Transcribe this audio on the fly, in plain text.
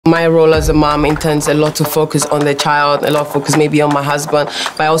My role as a mom intends a lot of focus on the child, a lot of focus maybe on my husband,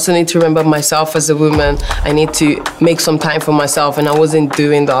 but I also need to remember myself as a woman. I need to make some time for myself, and I wasn't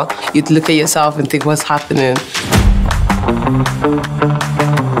doing that. You'd look at yourself and think, what's happening?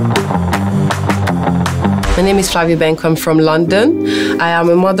 My name is Flavia Benko. I'm from London. I am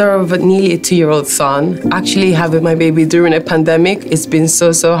a mother of nearly a 2-year-old son. Actually, having my baby during a pandemic, it's been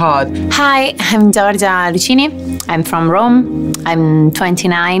so hard. Hi, I'm Giorgia Lucini. I'm from Rome. I'm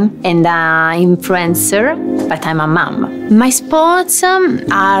 29 and I'm influencer, but I'm a mom. My spots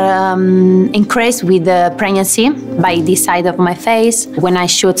are increased with the pregnancy by this side of my face. When I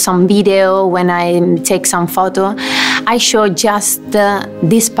shoot some video, when I take some photo, I show just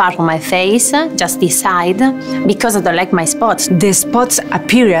this part of my face, just this side, because I don't like my spots. The spots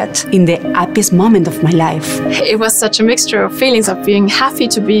appeared in the happiest moment of my life. It was such a mixture of feelings of being happy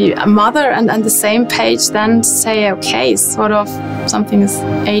to be a mother and on the same page then say, okay, sort of something is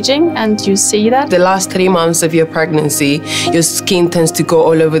aging and you see that. The last 3 months of your pregnancy, your skin tends to go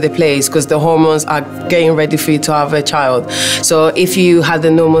all over the place because the hormones are getting ready for you to have a child. So if you had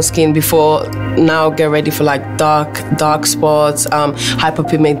the normal skin before, now get ready for like dark spots,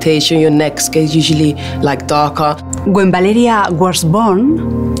 hyperpigmentation. Your neck gets usually like darker. When Valeria was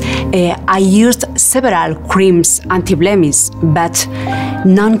born, I used several creams, anti-blemish, but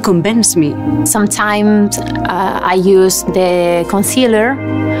none convinced me. Sometimes I use the concealer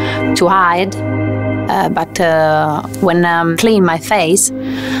to hide, but when I clean my face,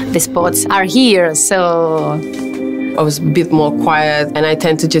 the spots are here, so I was a bit more quiet, and I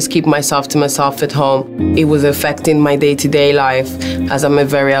tend to just keep myself to myself at home. It was affecting my day-to-day life, as I'm a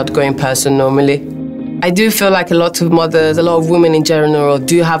very outgoing person normally. I do feel like a lot of mothers, a lot of women in general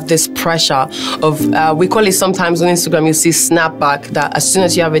do have this pressure of, we call it sometimes on Instagram, you see snapback, that as soon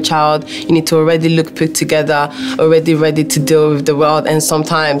as you have a child, you need to already look put together, already ready to deal with the world. And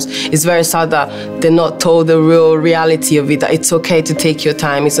sometimes it's very sad that they're not told the real reality of it, that it's okay to take your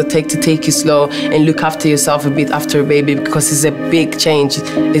time, it's okay to take it slow and look after yourself a bit after a baby, because it's a big change.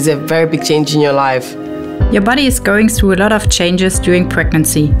 It's a very big change in your life. Your body is going through a lot of changes during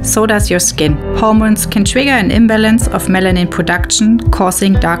pregnancy, so does your skin. Hormones can trigger an imbalance of melanin production,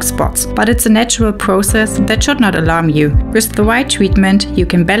 causing dark spots. But it's a natural process that should not alarm you. With the right treatment, you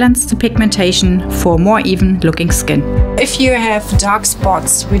can balance the pigmentation for more even-looking skin. If you have dark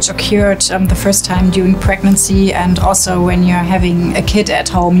spots, which occurred the first time during pregnancy and also when you're having a kid at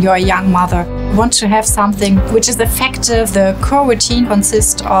home, you're a young mother, you want to have something which is effective. The core routine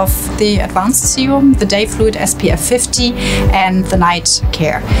consists of the advanced serum, the day fluid SPF 50 and the night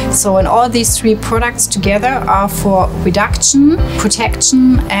care. So and all these 3 products together are for reduction,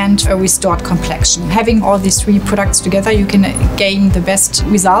 protection and a restored complexion. Having all these 3 products together, you can gain the best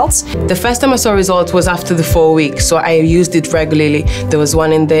results. The first time I saw results was after the 4 weeks, so I used it regularly. There was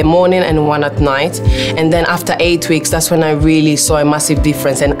one in the morning and one at night. And then after 8 weeks, that's when I really saw a massive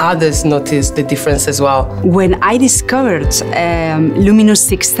difference, and others noticed the difference as well. When I discovered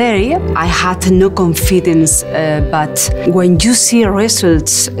Luminous630, I had no confidence, but when you see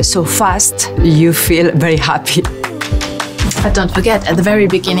results so fast, you feel very happy. But don't forget, at the very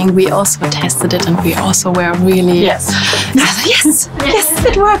beginning, we also tested it and we also were really... Yes,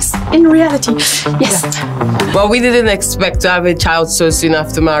 it works in reality. Yes. Well, we didn't expect to have a child so soon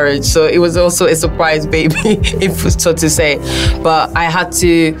after marriage, so it was also a surprise baby, if so to say. But I had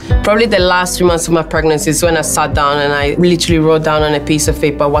to, probably the last 3 months of my pregnancy is when I sat down and I literally wrote down on a piece of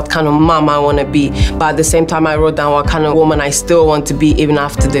paper what kind of mom I want to be. But at the same time, I wrote down what kind of woman I still want to be even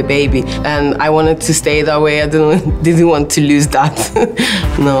after the baby. And I wanted to stay that way. I didn't want to lose that.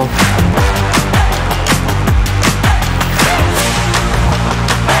 No.